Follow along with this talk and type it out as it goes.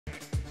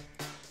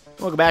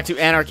Welcome back to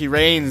Anarchy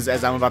Reigns,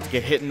 as I'm about to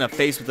get hit in the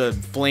face with a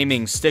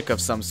flaming stick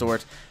of some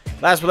sort.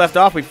 Last we left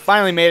off, we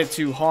finally made it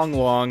to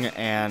Honglong,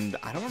 and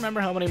I don't remember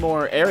how many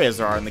more areas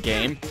there are in the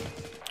game.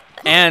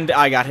 And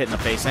I got hit in the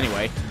face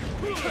anyway.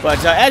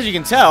 But as you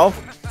can tell,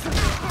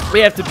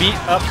 we have to beat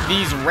up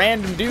these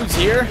random dudes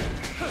here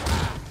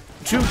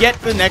to get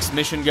the next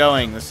mission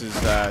going. This is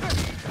the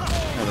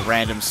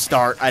random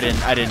start. I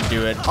didn't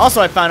do it. Also,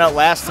 I found out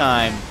last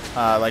time,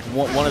 like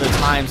one of the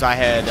times I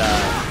had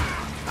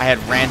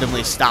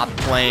randomly stopped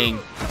playing.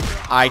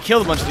 I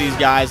killed a bunch of these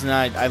guys, and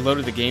I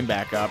loaded the game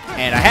back up.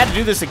 And I had to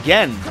do this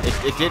again.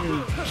 It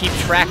didn't keep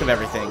track of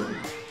everything.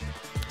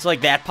 It's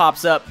like that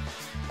pops up.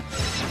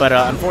 But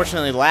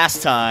unfortunately,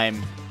 last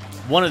time,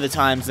 one of the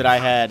times that I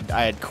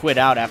had quit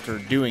out after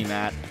doing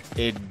that,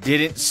 it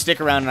didn't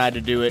stick around, and I had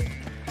to do it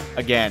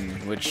again,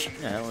 which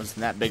wasn't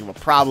that big of a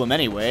problem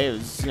anyway. It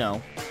was,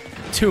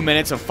 2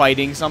 minutes of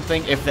fighting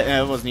something. If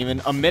it wasn't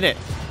even a minute.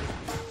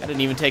 That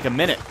didn't even take a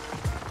minute.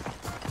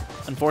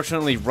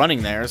 Unfortunately,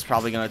 running there is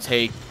probably going to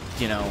take,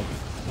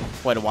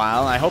 quite a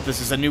while. I hope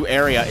this is a new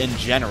area in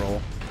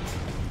general.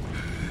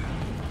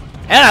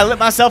 And I lit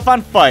myself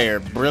on fire.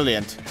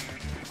 Brilliant.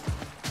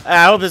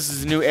 I hope this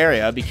is a new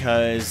area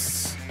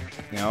because,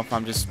 if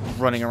I'm just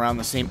running around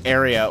the same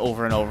area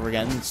over and over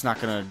again, it's not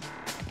gonna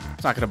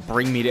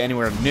bring me to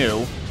anywhere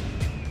new.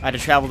 I had to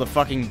travel to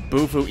fucking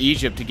Bufu,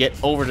 Egypt to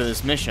get over to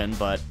this mission,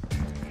 but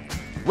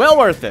well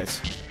worth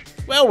it.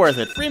 Well worth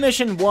it. Free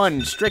mission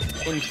 1,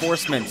 strict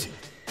enforcement.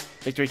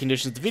 Victory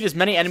conditions. Defeat as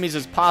many enemies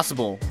as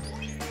possible.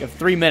 You have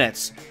 3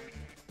 minutes.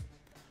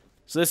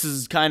 So this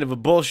is kind of a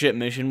bullshit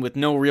mission with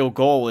no real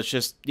goal. It's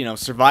just,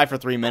 survive for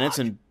 3 minutes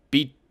and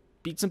beat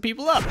some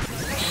people up. Kind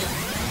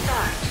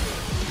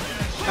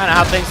of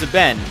how things have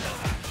been.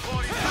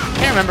 I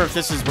can't remember if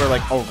this is where,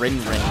 like, a Ring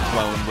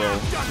clone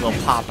will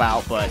pop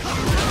out, but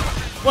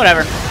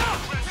whatever.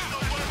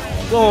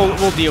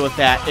 We'll deal with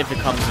that if it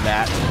comes to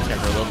that. These guys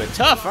are a little bit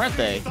tough, aren't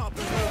they? A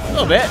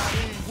little bit.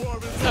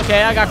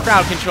 Okay, I got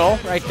crowd control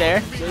right there.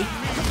 See?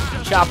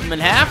 Chop them in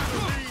half.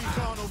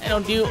 I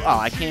don't do... Oh,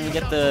 I can't even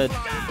get the...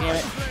 Damn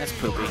it. That's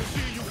poopy.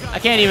 I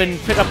can't even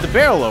pick up the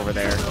barrel over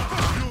there.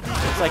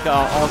 It's like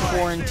all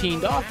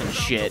quarantined off and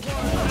shit.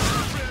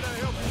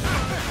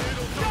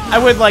 I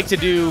would like to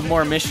do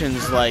more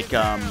missions like,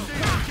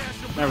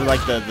 remember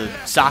like the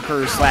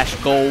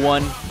soccer/goal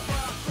one?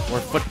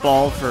 Or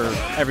football for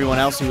everyone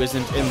else who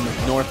isn't in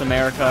North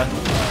America.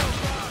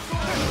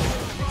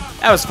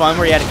 That was fun,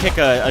 where you had to kick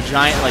a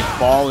giant, like,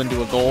 ball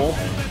into a goal.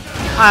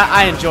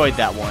 I enjoyed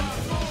that one.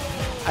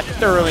 I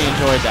thoroughly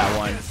enjoyed that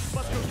one.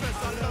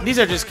 These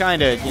are just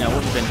kind of,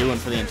 what we've been doing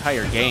for the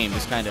entire game.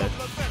 Just kind of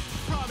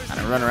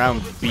run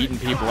around beating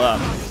people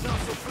up.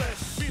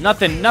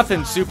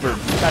 Nothing super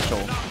special.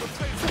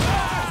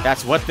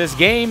 That's what this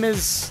game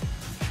is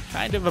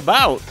kind of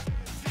about.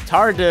 It's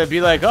hard to be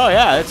like, oh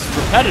yeah, it's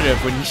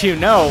repetitive when you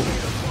know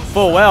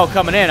full well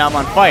coming in I'm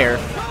on fire.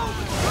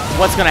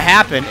 What's gonna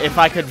happen if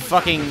I could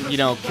fucking,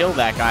 kill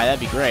that guy?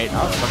 That'd be great.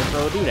 I'll just fucking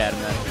throw a dude at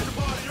him then.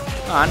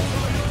 Come on.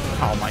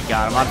 Oh my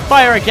god, I'm on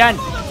fire again!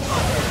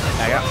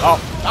 Oh,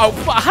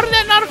 how did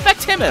that not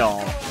affect him at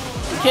all?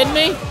 Are you kidding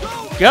me?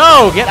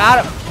 Go! Get out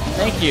of...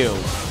 Thank you.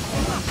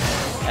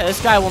 Yeah, this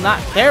guy will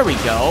not... There we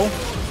go.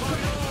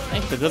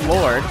 Thank the good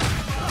lord.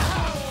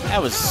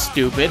 That was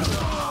stupid.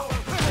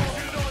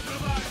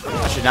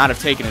 I should not have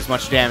taken as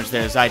much damage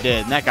there as I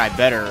did, and that guy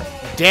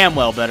damn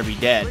well better be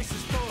dead.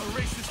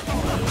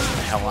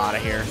 Get the hell out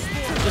of here.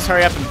 Just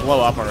hurry up and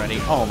blow up already.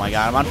 Oh my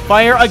god, I'm on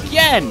fire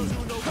again!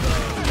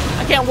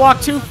 I can't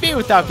walk 2 feet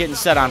without getting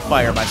set on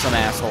fire by some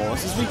asshole.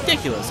 This is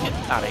ridiculous. Get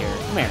out of here.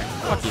 Come here.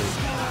 Fuck you.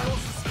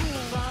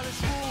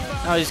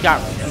 Now he's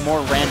got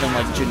more random,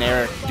 like,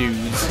 generic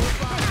dudes.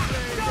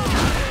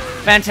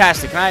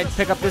 Fantastic. Can I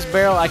pick up this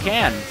barrel? I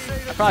can.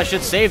 I probably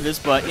should save this,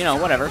 but,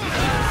 whatever.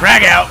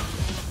 Frag out!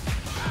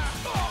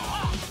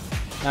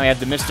 Now we have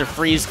the Mr.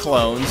 Freeze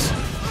clones.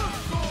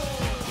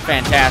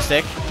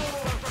 Fantastic.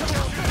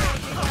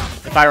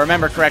 If I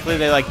remember correctly,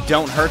 they, like,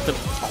 don't hurt the...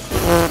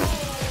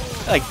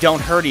 They, like,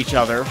 don't hurt each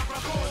other.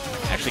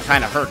 Actually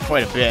kind of hurt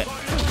quite a bit.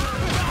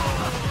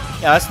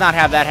 Yeah, let's not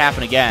have that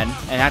happen again.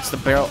 And that's the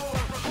barrel...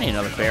 I need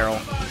another barrel.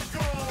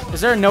 Is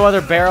there no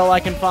other barrel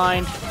I can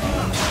find?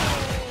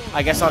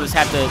 I guess I'll just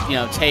have to,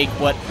 take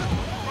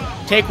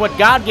what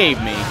God gave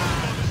me.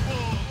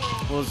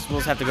 We'll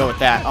just have to go with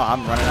that. Oh,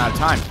 I'm running out of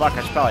time. Fuck,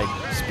 I should probably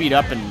speed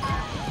up and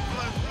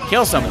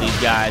kill some of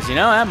these guys,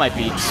 That might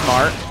be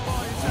smart.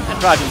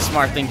 That'd probably be the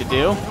smart thing to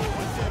do.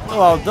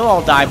 They'll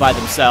all die by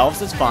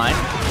themselves. It's fine.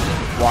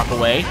 Walk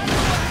away.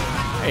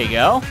 There you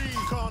go.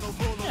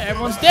 Yeah,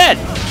 everyone's dead.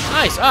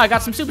 Nice. Oh, I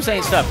got some Super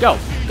Saiyan stuff. Go.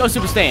 Go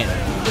Super Saiyan.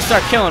 Just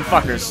start killing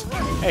fuckers.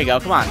 There you go.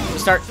 Come on.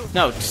 Just start...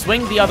 No,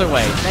 swing the other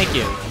way. Thank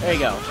you. There you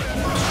go.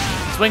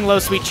 Swing low,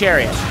 sweet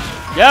chariot.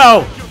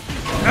 Go!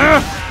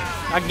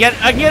 I get...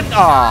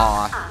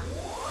 Aww.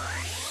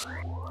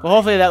 Well,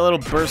 hopefully that little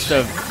burst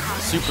of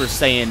Super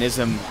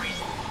Saiyanism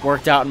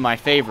worked out in my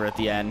favor at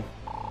the end.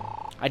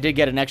 I did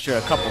get an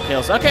extra couple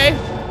kills. Okay.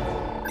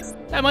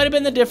 That might have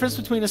been the difference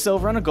between a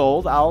silver and a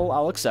gold.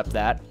 I'll accept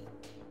that.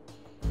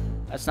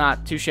 That's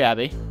not too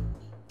shabby.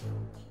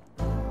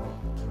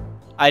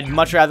 I'd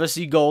much rather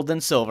see gold than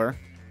silver.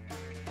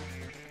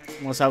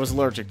 Unless I was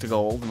allergic to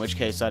gold, in which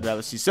case I'd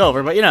rather see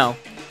silver. But, you know,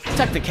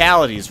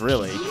 technicalities,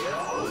 really.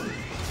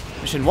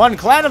 Mission 1,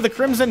 Clan of the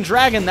Crimson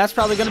Dragon. That's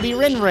probably going to be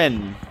Rin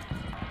Rin.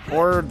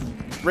 Or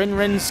Rin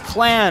Rin's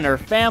clan, or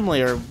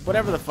family, or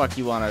whatever the fuck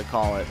you want to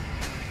call it.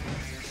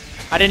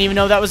 I didn't even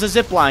know that was a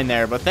zip line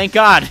there, but thank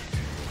God.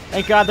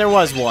 Thank God there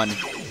was one.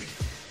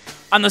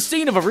 On the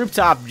scene of a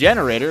rooftop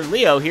generator,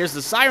 Leo hears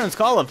the siren's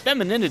call of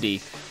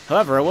femininity.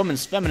 However, a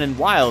woman's feminine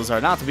wiles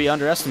are not to be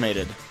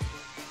underestimated.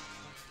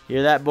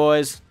 Hear that,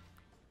 boys?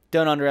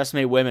 Don't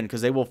underestimate women,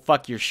 because they will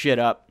fuck your shit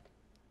up.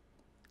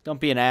 Don't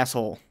be an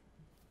asshole.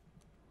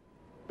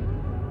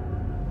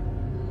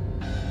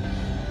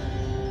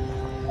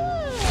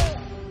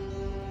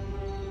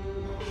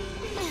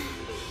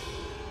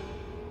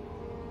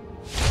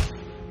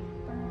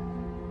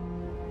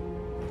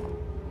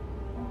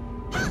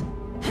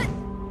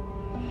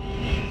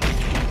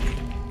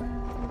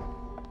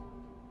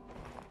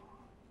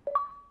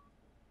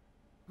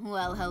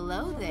 Well,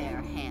 hello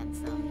there,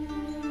 handsome.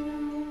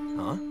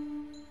 Huh?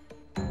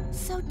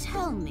 So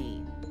tell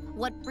me,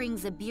 what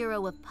brings a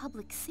Bureau of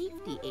Public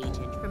Safety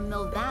agent from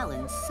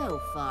Milvallen so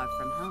far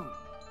from home?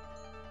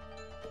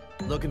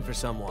 Looking for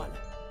someone.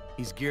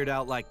 He's geared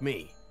out like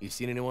me. You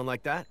seen anyone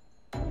like that?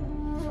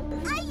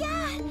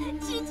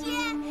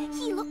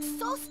 He looks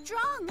so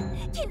strong.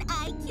 Can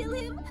I kill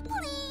him,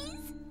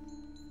 please?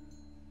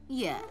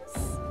 Yes.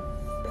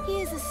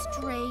 He is a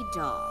stray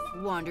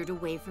dog, wandered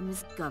away from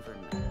his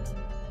government.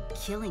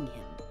 Killing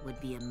him would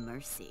be a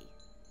mercy.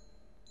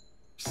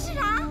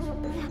 Shra?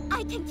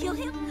 I can kill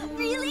him?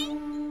 Really?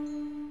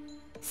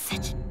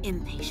 Such an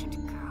impatient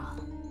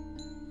girl.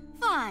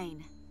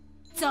 Fine.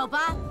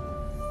 Zoba?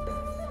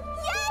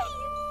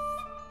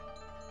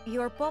 Yay!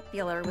 You're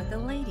popular with the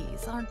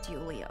ladies, aren't you,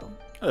 Leo?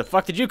 Where the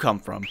fuck did you come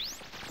from?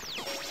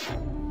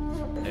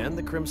 And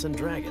the Crimson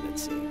Dragon, it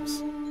seems.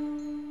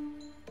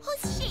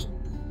 Who's she?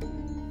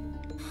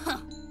 Huh.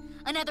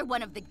 Another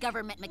one of the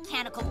government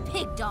mechanical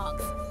pig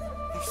dogs.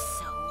 They're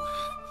so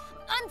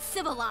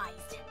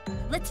uncivilized.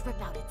 Let's rip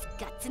out its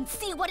guts and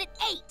see what it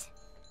ate.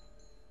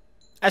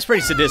 That's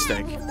pretty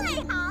sadistic.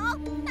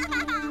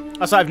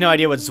 Also, I have no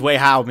idea what Zui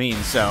Hao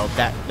means, so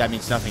that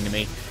means nothing to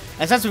me.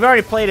 And since we've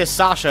already played as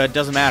Sasha, it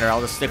doesn't matter. I'll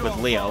just stick with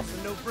Leo.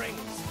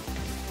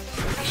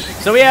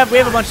 So we have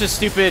a bunch of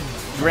stupid,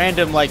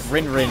 random, like,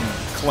 Rin Rin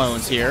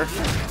clones here.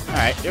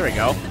 Alright, here we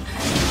go.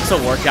 This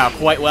will work out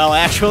quite well,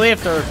 actually,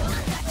 if they're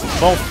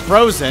both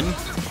frozen.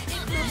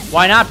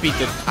 Why not beat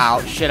the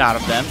shit out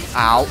of them?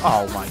 Ow.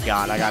 Oh my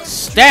god, I got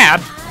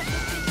stabbed!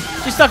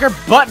 She stuck her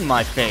butt in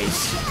my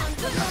face.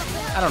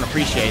 I don't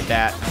appreciate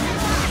that.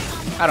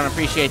 I don't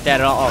appreciate that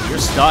at all. Oh, you're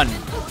stunned.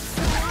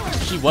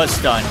 She was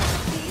stunned.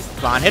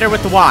 Come on, hit her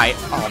with the Y.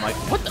 Oh my,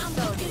 what the?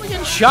 What am I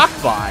getting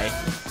shocked by?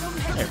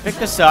 Here, pick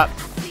this up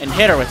and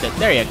hit her with it.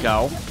 There you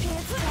go.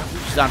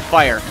 She's on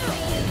fire.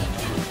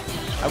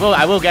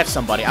 I will get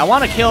somebody. I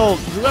want to kill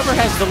whoever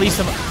has the least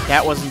amount.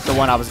 That wasn't the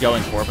one I was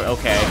going for, but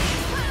okay.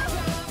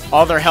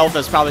 All their health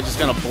is probably just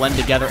going to blend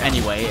together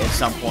anyway at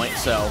some point,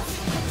 so...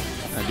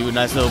 I'll do a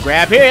nice little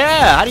grab here.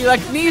 Yeah! How do you like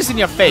knees in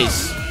your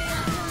face?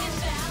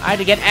 I had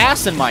to get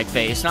ass in my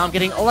face. Now I'm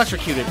getting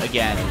electrocuted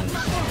again.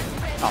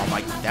 Oh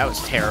my... That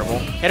was terrible.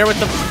 Hit her with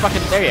the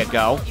fucking... There you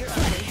go.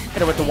 Hit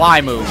her with the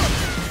Y move.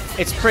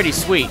 It's pretty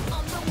sweet.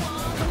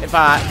 If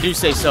I do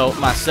say so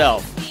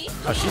myself.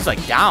 Oh, she's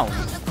like down.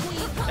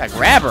 Yeah,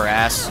 grab her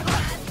ass.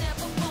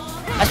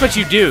 That's what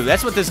you do.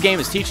 That's what this game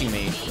is teaching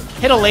me.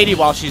 Hit a lady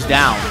while she's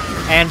down.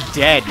 And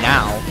dead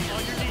now.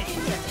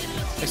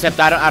 Except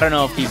I don't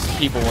know if these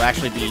people will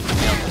actually be, you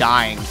know,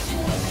 dying.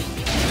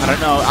 I don't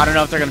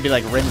know if they're gonna be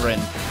like Rin Rin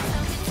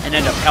and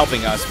end up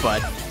helping us,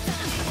 but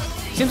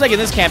seems like in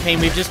this campaign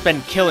we've just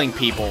been killing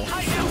people.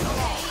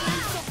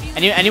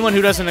 Anyone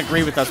who doesn't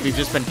agree with us, we've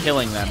just been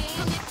killing them.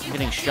 I'm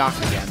getting shocked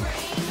again.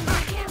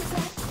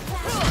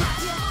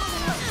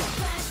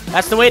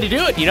 That's the way to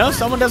do it, you know?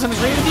 Someone doesn't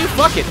agree with you?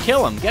 Fuck it,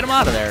 kill them. Get them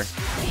out of there.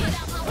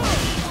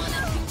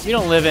 We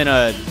don't live in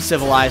a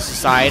civilized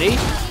society.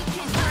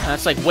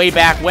 That's like way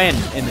back when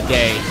in the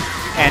day.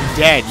 And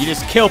dead. You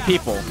just kill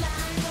people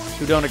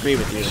who don't agree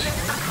with you.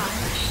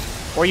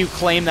 Or you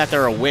claim that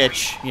they're a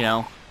witch, you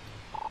know.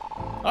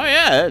 Oh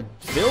yeah,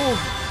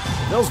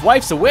 Phil's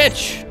wife's a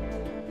witch.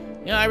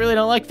 Yeah, I really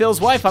don't like Phil's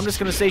wife. I'm just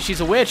gonna say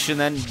she's a witch, and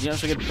then, you know,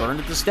 she'll get burned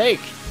at the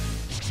stake.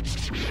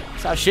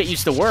 That's how shit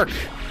used to work.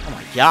 Oh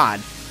my god.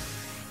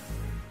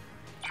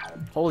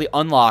 Holy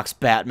unlocks,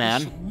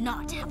 Batman. You should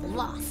not have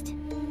lost.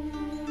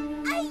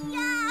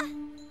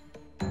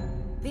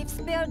 We've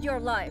spared your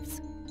lives.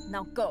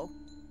 Now go.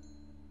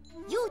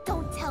 You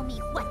don't tell me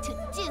what to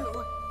do.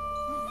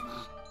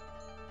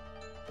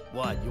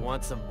 What, you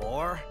want some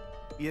more?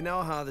 You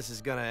know how this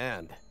is gonna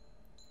end.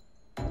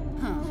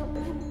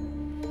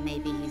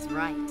 Maybe he's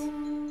right.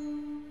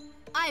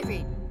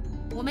 Irene,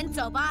 woman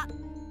Zoba.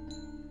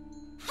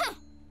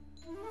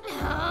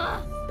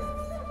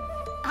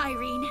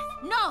 Irene,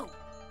 no!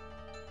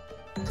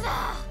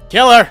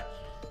 Kill her!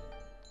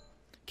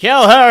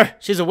 Kill her!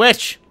 She's a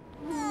witch.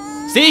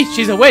 See?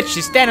 She's a witch.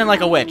 She's standing like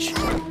a witch.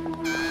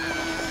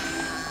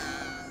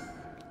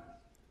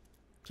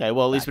 Okay,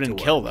 well, at least we didn't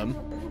kill them.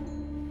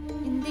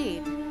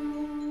 Indeed.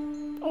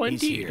 Oh,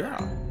 He's indeed. here.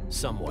 Yeah.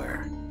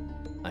 Somewhere.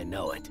 I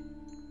know it.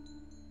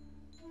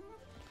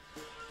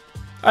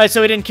 Alright,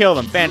 so we didn't kill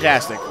them.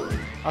 Fantastic.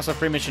 Also,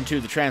 free mission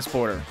 2, the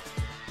transporter,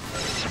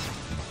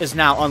 is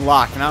now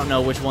unlocked, and I don't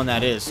know which one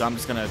that is, so I'm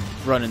just gonna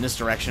run in this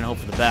direction and hope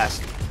for the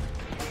best.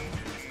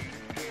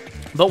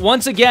 But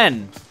once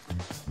again,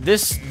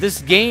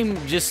 this game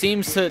just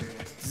seems to...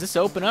 Does this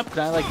open up? Can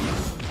I, like...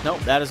 Nope,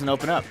 that doesn't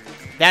open up.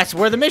 That's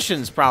where the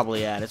mission's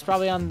probably at. It's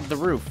probably on the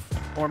roof.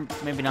 Or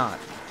maybe not.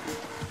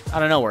 I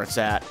don't know where it's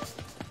at.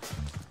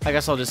 I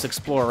guess I'll just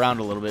explore around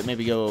a little bit.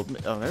 Maybe go...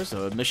 Oh, there's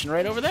a mission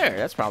right over there.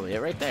 That's probably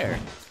it right there.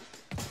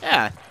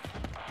 Yeah.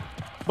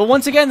 But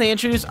once again, they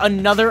introduced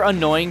another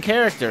annoying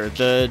character.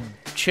 The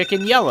chick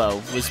in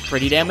yellow was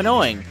pretty damn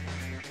annoying.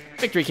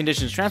 Victory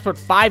conditions. Transport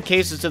 5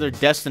 cases to their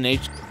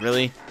destination.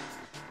 Really?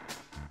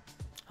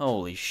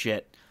 Holy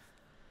shit.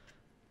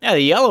 Yeah,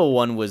 the yellow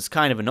one was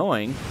kind of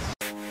annoying.